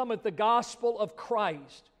as it becometh the gospel of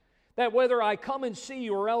Christ, that whether I come and see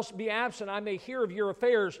you or else be absent, I may hear of your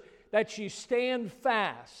affairs, that you stand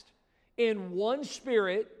fast in one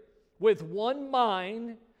spirit, with one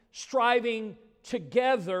mind, striving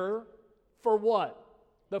together for what?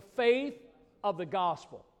 The faith of the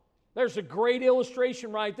gospel. There's a great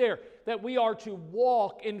illustration right there that we are to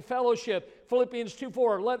walk in fellowship. Philippians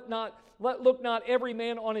 2:4, look not every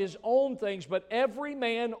man on his own things, but every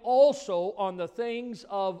man also on the things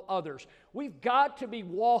of others. We've got to be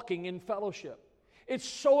walking in fellowship. It's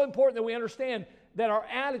so important that we understand that our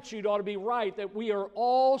attitude ought to be right, that we are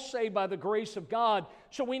all saved by the grace of God.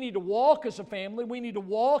 So we need to walk as a family. We need to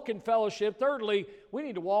walk in fellowship. Thirdly, we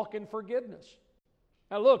need to walk in forgiveness.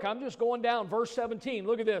 Now look, I'm just going down. Verse 17,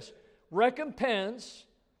 look at this. Recompense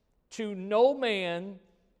to no man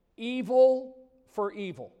evil for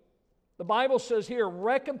evil. The Bible says here,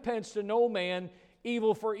 recompense to no man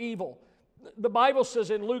evil for evil. The Bible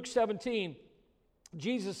says in Luke 17,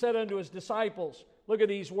 Jesus said unto his disciples, look at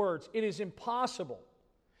these words, it is impossible,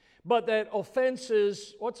 but that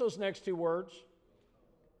offenses, what's those next two words?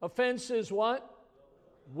 Offenses what?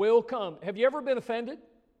 Will come. Have you ever been offended?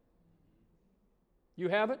 You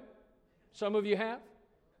haven't? Some of you have?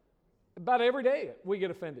 About every day we get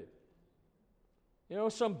offended. You know,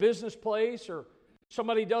 some business place or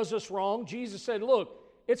somebody does us wrong. Jesus said, look,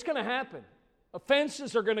 it's going to happen.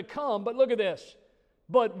 Offenses are going to come, but look at this.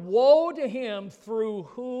 But woe to him through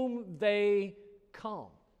whom they come.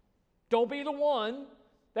 Don't be the one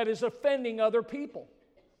that is offending other people.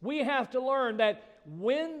 We have to learn that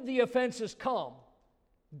when the offenses come,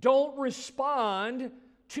 don't respond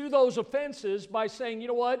to those offenses by saying, you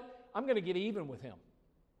know what, I'm going to get even with him.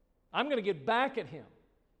 I'm going to get back at him.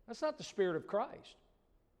 That's not the Spirit of Christ.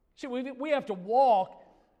 See, we have to walk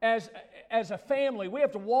as a family. We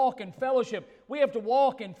have to walk in fellowship. We have to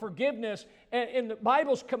walk in forgiveness. And the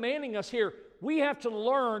Bible's commanding us here, we have to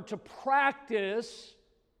learn to practice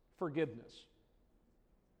forgiveness.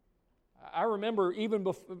 I remember even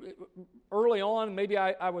early on, maybe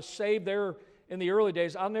I was saved there in the early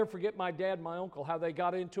days. I'll never forget my dad and my uncle, how they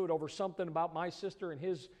got into it over something about my sister and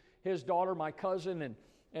his daughter, my cousin,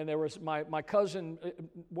 and there was my cousin,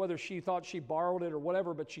 whether she thought she borrowed it or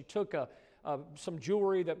whatever, but she took some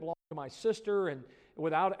jewelry that belonged to my sister, and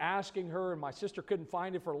without asking her, and my sister couldn't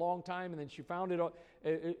find it for a long time, and then she found it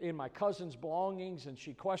in my cousin's belongings, and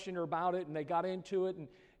she questioned her about it, and they got into it, and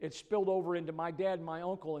it spilled over into my dad and my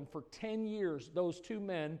uncle, and for 10 years, those two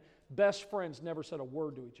men, best friends, never said a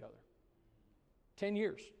word to each other. 10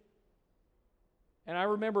 years. And I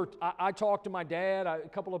remember I talked to my dad, a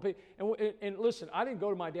couple of people, and listen, I didn't go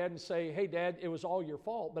to my dad and say, hey, Dad, it was all your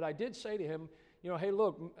fault, but I did say to him, hey,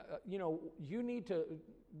 look, you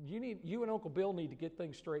and Uncle Bill need to get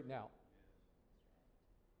things straightened out.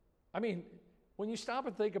 I mean, when you stop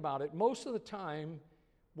and think about it, most of the time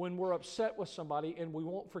when we're upset with somebody and we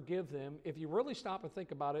won't forgive them, if you really stop and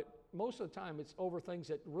think about it, most of the time it's over things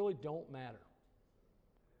that really don't matter.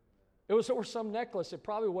 It was over some necklace that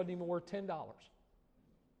probably wasn't even worth $10.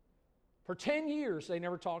 For 10 years, they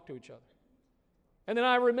never talked to each other. And then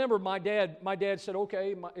I remember my dad said,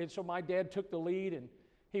 okay, and so my dad took the lead, and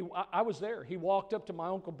I was there. He walked up to my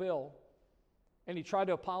Uncle Bill, and he tried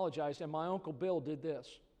to apologize, and my Uncle Bill did this.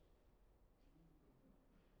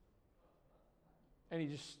 And he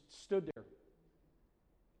just stood there,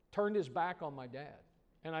 turned his back on my dad.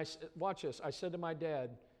 And I said, watch this, I said to my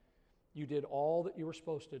dad, you did all that you were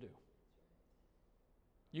supposed to do.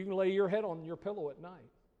 You can lay your head on your pillow at night.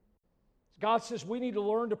 God says we need to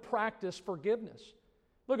learn to practice forgiveness.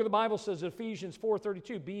 Look at the Bible says in Ephesians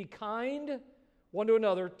 4:32, be kind one to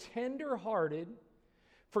another, tender-hearted,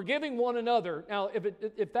 forgiving one another. Now,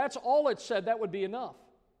 if that's all it said, that would be enough.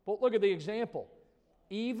 But look at the example.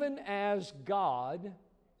 Even as God,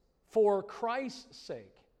 for Christ's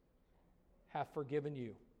sake, hath forgiven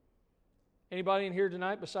you. Anybody in here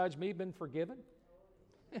tonight besides me been forgiven?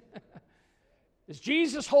 Is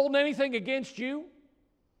Jesus holding anything against you?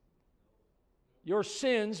 Your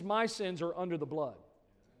sins, my sins, are under the blood.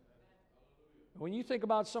 When you think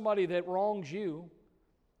about somebody that wrongs you,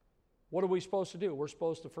 what are we supposed to do? We're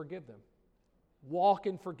supposed to forgive them. Walk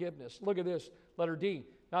in forgiveness. Look at this, letter D.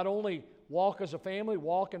 Not only walk as a family,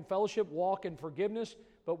 walk in fellowship, walk in forgiveness,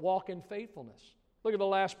 but walk in faithfulness. Look at the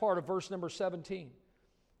last part of verse number 17.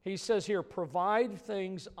 He says here, provide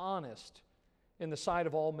things honest in the sight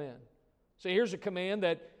of all men. So here's a command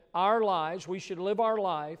that our lives, we should live our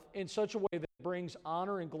life in such a way that it brings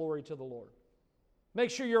honor and glory to the Lord. Make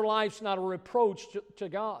sure your life's not a reproach to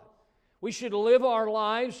God. We should live our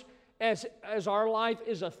lives as our life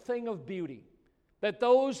is a thing of beauty. That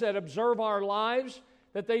those that observe our lives,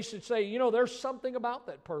 that they should say, there's something about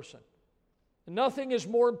that person. Nothing is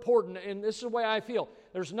more important, and this is the way I feel.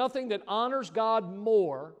 There's nothing that honors God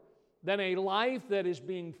more than a life that is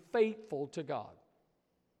being faithful to God.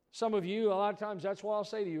 Some of you, a lot of times, that's what I'll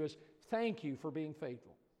say to you is, thank you for being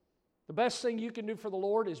faithful. The best thing you can do for the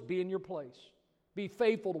Lord is be in your place. Be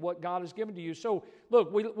faithful to what God has given to you. So,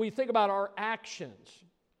 look, we think about our actions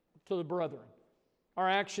to the brethren. Our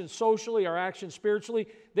actions socially, our actions spiritually.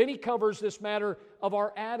 Then he covers this matter of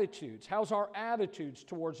our attitudes. How's our attitudes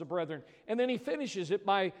towards the brethren? And then he finishes it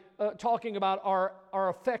by talking about our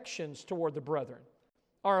affections toward the brethren.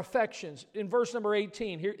 Our affections. In verse number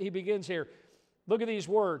 18, here he begins here. Look at these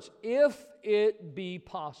words. If it be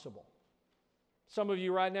possible. Some of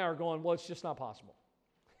you right now are going, well, it's just not possible.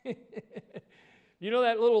 You know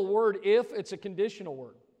that little word, if? It's a conditional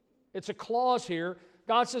word. It's a clause here.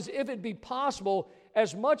 God says, if it be possible,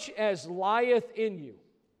 as much as lieth in you,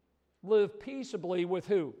 live peaceably with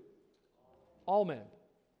who? All men.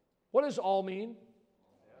 What does all mean?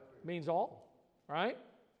 It means all, right?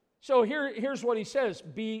 So here's what he says.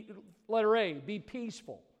 Letter A, be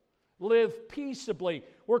peaceful. Live peaceably.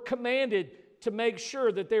 We're commanded to make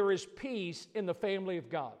sure that there is peace in the family of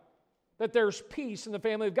God. That there's peace in the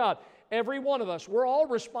family of God. Every one of us, we're all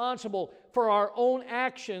responsible for our own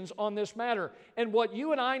actions on this matter. And what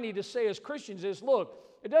you and I need to say as Christians is, look,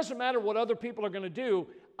 it doesn't matter what other people are going to do.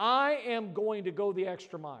 I am going to go the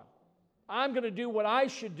extra mile. I'm going to do what I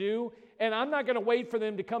should do, and I'm not going to wait for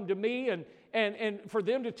them to come to me and for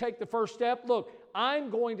them to take the first step. Look, I'm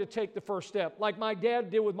going to take the first step, like my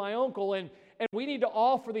dad did with my uncle, and we need to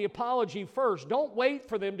offer the apology first. Don't wait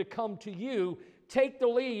for them to come to you. Take the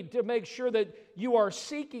lead to make sure that you are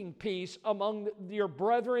seeking peace among your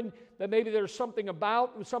brethren, that maybe there's something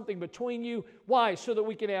between you. Why? So that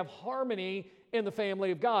we can have harmony in the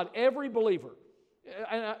family of God. Every believer,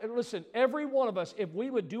 and listen, every one of us, if we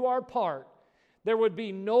would do our part, there would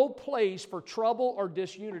be no place for trouble or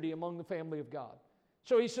disunity among the family of God.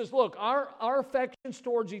 So he says, look, our affections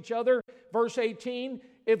towards each other, verse 18,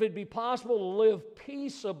 if it be possible to live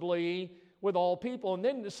peaceably with all people. And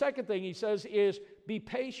then the second thing he says is be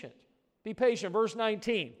patient. Be patient. Verse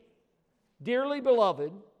 19. Dearly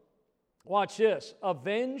beloved, watch this.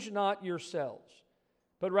 Avenge not yourselves,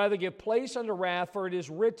 but rather give place unto wrath, for it is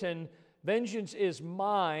written, Vengeance is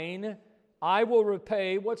mine. I will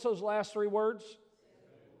repay. What's those last three words?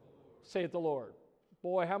 Saith the Lord.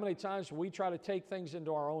 Boy, how many times do we try to take things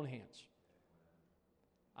into our own hands?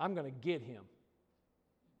 I'm going to get him.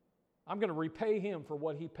 I'm going to repay him for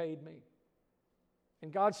what he paid me.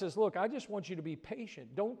 And God says, look, I just want you to be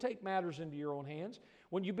patient. Don't take matters into your own hands.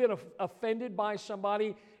 When you've been offended by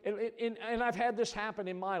somebody, and I've had this happen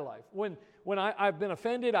in my life. When I've been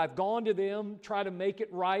offended, I've gone to them, try to make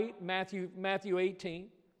it right, Matthew 18.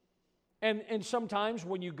 And sometimes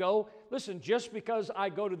when you go, listen, just because I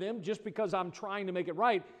go to them, just because I'm trying to make it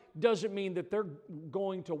right, doesn't mean that they're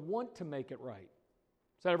going to want to make it right.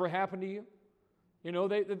 Has that ever happened to you? You know,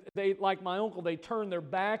 they like my uncle, they turn their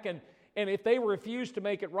back, and if they refuse to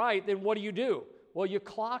make it right, then what do? Well, you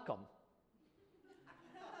clock them.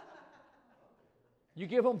 You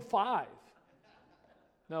give them 5.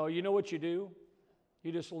 No, you know what you do?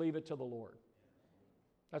 You just leave it to the Lord.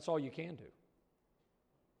 That's all you can do.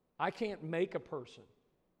 I can't make a person.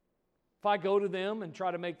 If I go to them and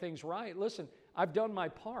try to make things right, listen, I've done my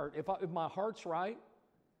part. If my heart's right,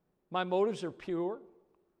 my motives are pure,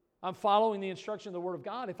 I'm following the instruction of the Word of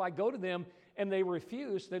God. If I go to them and they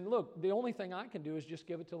refuse, then look, the only thing I can do is just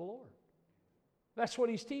give it to the Lord. That's what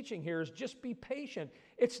he's teaching here, is just be patient.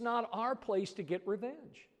 It's not our place to get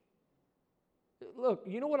revenge. Look,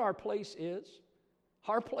 you know what our place is?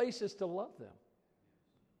 Our place is to love them.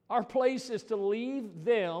 Our place is to leave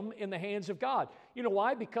them in the hands of God. You know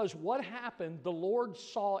why? Because what happened, the Lord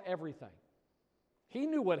saw everything. He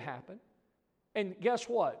knew what happened. And guess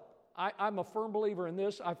what? I'm a firm believer in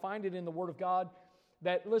this. I find it in the Word of God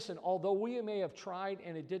that, listen, although we may have tried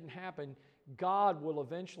and it didn't happen, God will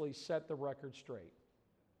eventually set the record straight.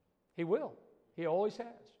 He will. He always has.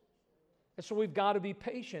 And so we've got to be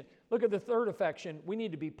patient. Look at the third affection. We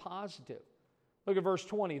need to be positive. Look at verse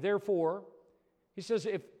 20. Therefore, he says,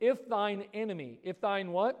 if thine enemy, if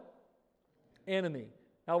thine what? Enemy.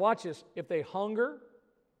 Now watch this. If they hunger,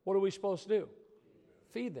 what are we supposed to do?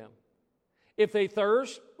 Feed them. If they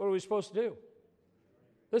thirst, what are we supposed to do?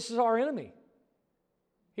 This is our enemy.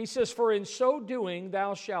 He says, for in so doing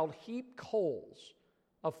thou shalt heap coals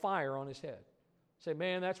of fire on his head. Say,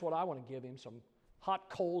 man, that's what I want to give him, some hot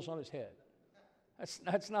coals on his head.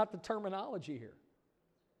 That's not the terminology here.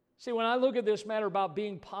 See, when I look at this matter about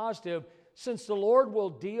being positive, since the Lord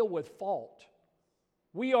will deal with fault,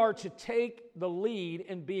 we are to take the lead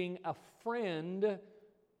in being a friend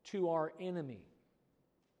to our enemy.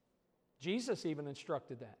 Jesus even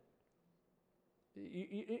instructed that.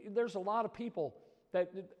 There's a lot of people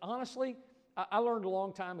that, honestly, I learned a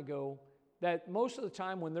long time ago that most of the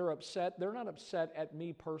time when they're upset, they're not upset at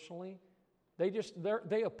me personally.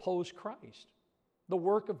 They oppose Christ, the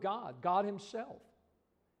work of God, God himself.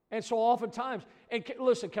 And so oftentimes, and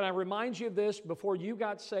listen, can I remind you of this? Before you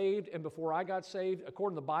got saved and before I got saved,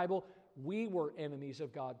 according to the Bible, we were enemies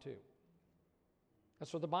of God too.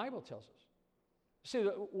 That's what the Bible tells us. See,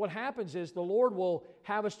 what happens is the Lord will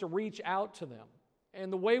have us to reach out to them.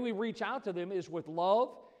 And the way we reach out to them is with love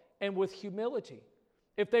and with humility.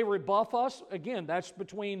 If they rebuff us, again, that's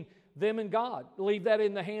between them and God. Leave that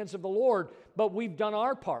in the hands of the Lord. But we've done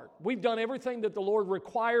our part. We've done everything that the Lord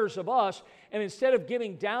requires of us. And instead of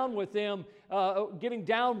getting down with them, getting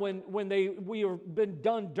down when we have been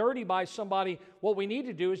done dirty by somebody, what we need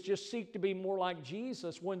to do is just seek to be more like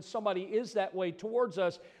Jesus when somebody is that way towards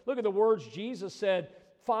us. Look at the words Jesus said,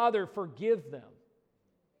 Father, forgive them,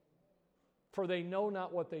 for they know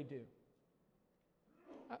not what they do.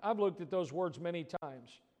 I've looked at those words many times.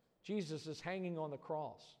 Jesus is hanging on the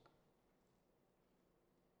cross.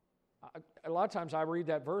 A lot of times I read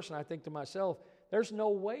that verse and I think to myself, there's no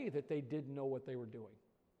way that they didn't know what they were doing.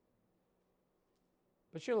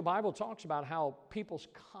 But you know, the Bible talks about how people's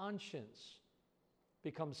conscience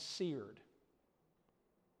becomes seared.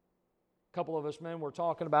 A couple of us men were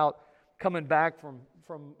talking about coming back from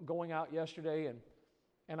going out yesterday,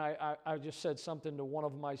 and I just said something to one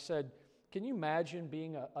of them. I said, can you imagine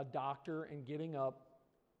being a doctor and getting up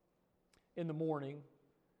in the morning,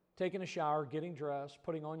 taking a shower, getting dressed,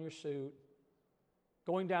 putting on your suit,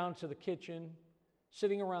 going down to the kitchen,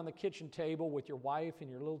 sitting around the kitchen table with your wife and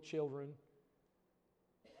your little children,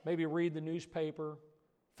 maybe read the newspaper,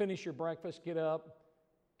 finish your breakfast, get up,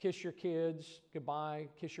 kiss your kids goodbye,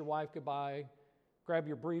 kiss your wife goodbye, grab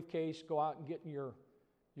your briefcase, go out and get in your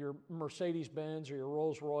Mercedes-Benz or your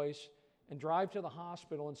Rolls-Royce, and drive to the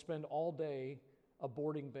hospital and spend all day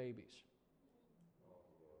aborting babies.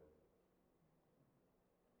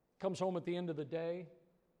 Comes home at the end of the day.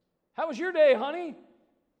 How was your day, honey?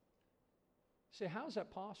 Say, how is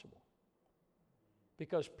that possible?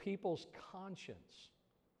 Because people's conscience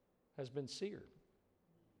has been seared.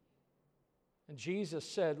 And Jesus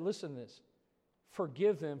said, listen to this,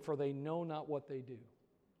 forgive them for they know not what they do.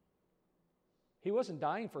 He wasn't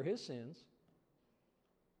dying for his sins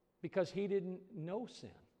because he didn't know sin.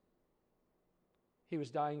 He was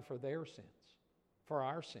dying for their sins, for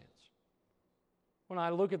our sins. When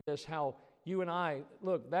I look at this, how you and I,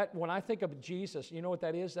 look, that when I think of Jesus, you know what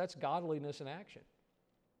that is? That's godliness in action.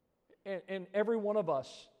 And every one of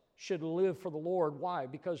us should live for the Lord. Why?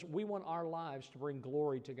 Because we want our lives to bring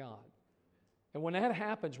glory to God. And when that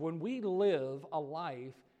happens, when we live a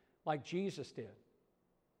life like Jesus did,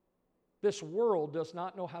 this world does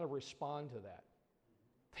not know how to respond to that.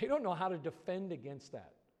 They don't know how to defend against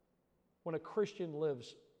that when a Christian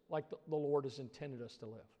lives like the Lord has intended us to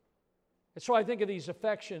live. And so I think of these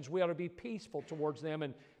affections, we ought to be peaceful towards them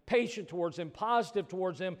and patient towards them, positive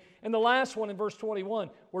towards them. And the last one in verse 21,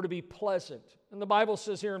 we're to be pleasant. And the Bible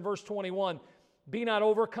says here in verse 21, be not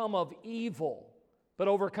overcome of evil, but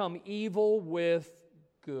overcome evil with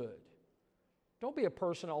good. Don't be a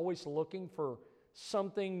person always looking for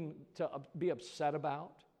something to be upset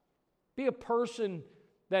about. Be a person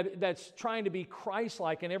that's trying to be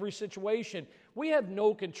Christ-like in every situation. We have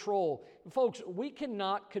no control. Folks, we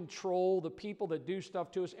cannot control the people that do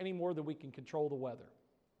stuff to us any more than we can control the weather.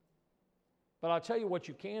 But I'll tell you what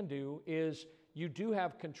you can do is you do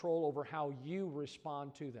have control over how you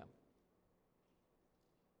respond to them.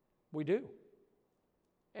 We do.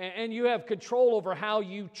 And you have control over how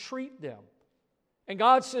you treat them. And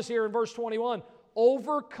God says here in verse 21,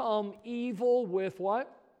 overcome evil with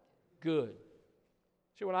what? Good.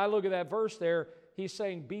 See, when I look at that verse there, he's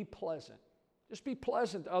saying be pleasant. Just be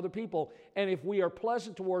pleasant to other people. And if we are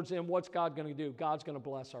pleasant towards them, what's God going to do? God's going to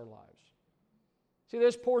bless our lives. See,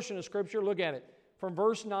 this portion of Scripture, look at it. From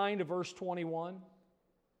verse 9 to verse 21,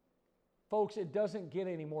 folks, it doesn't get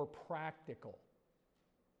any more practical.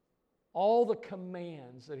 All the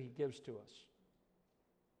commands that he gives to us.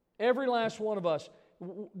 Every last one of us,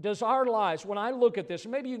 does our lives, when I look at this,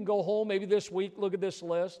 maybe you can go home, maybe this week, look at this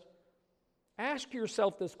list. Ask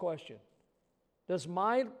yourself this question. Does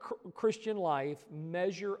my Christian life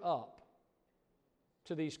measure up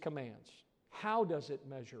to these commands? How does it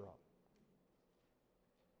measure up?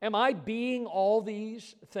 Am I being all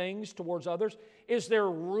these things towards others? Is there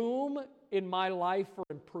room in my life for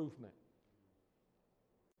improvement?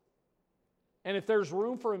 And if there's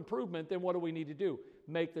room for improvement, then what do we need to do?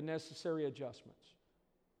 Make the necessary adjustments.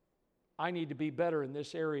 I need to be better in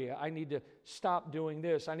this area. I need to stop doing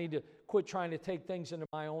this. I need to quit trying to take things into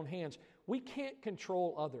my own hands. We can't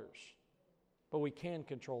control others, but we can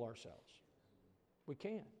control ourselves. We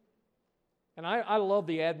can. And I love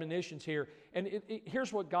the admonitions here. And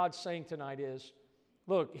here's what God's saying tonight is,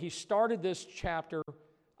 look, he started this chapter,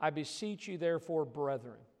 I beseech you therefore,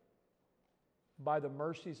 brethren, by the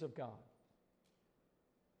mercies of God.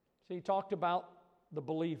 See, he talked about the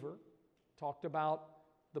believer, talked about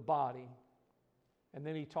the body, and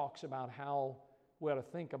then he talks about how we ought to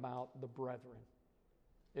think about the brethren.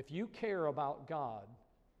 If you care about God,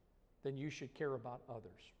 then you should care about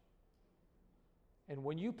others. And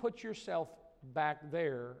when you put yourself back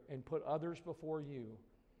there and put others before you,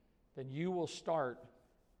 then you will start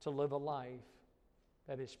to live a life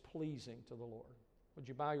that is pleasing to the Lord. Would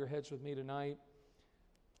you bow your heads with me tonight?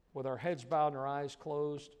 With our heads bowed and our eyes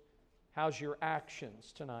closed, how's your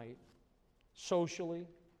actions tonight? Socially,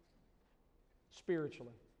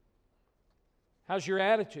 spiritually. How's your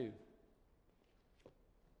attitude?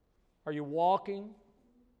 Are you walking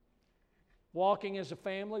as a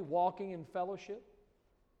family, walking in fellowship,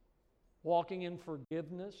 walking in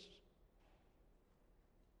forgiveness,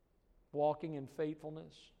 walking in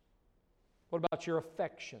faithfulness? What about your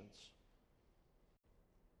affections?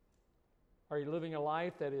 Are you living a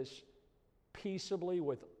life that is peaceably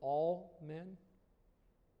with all men?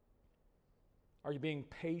 Are you being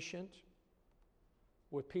patient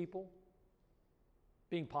with people?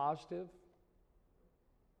 Being positive?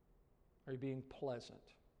 Are you being pleasant?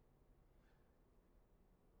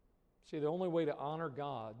 See, the only way to honor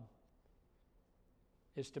God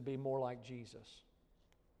is to be more like Jesus.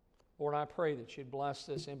 Lord, I pray that you'd bless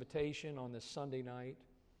this invitation on this Sunday night.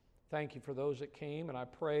 Thank you for those that came, and I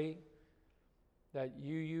pray that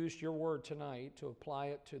you used your word tonight to apply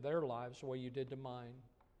it to their lives the way you did to mine.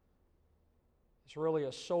 It's really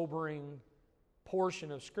a sobering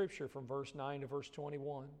portion of Scripture from verse 9 to verse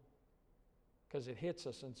 21 because it hits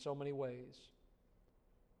us in so many ways.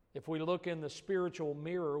 If we look in the spiritual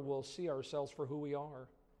mirror, we'll see ourselves for who we are.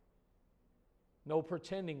 No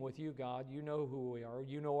pretending with you, God. You know who we are.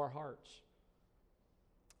 You know our hearts.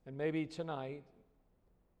 And maybe tonight,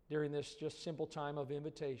 during this just simple time of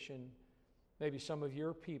invitation, maybe some of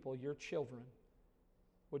your people, your children,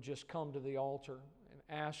 would just come to the altar and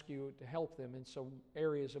ask you to help them in some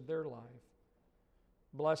areas of their life.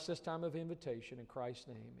 Bless this time of invitation in Christ's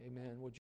name. Amen. Would you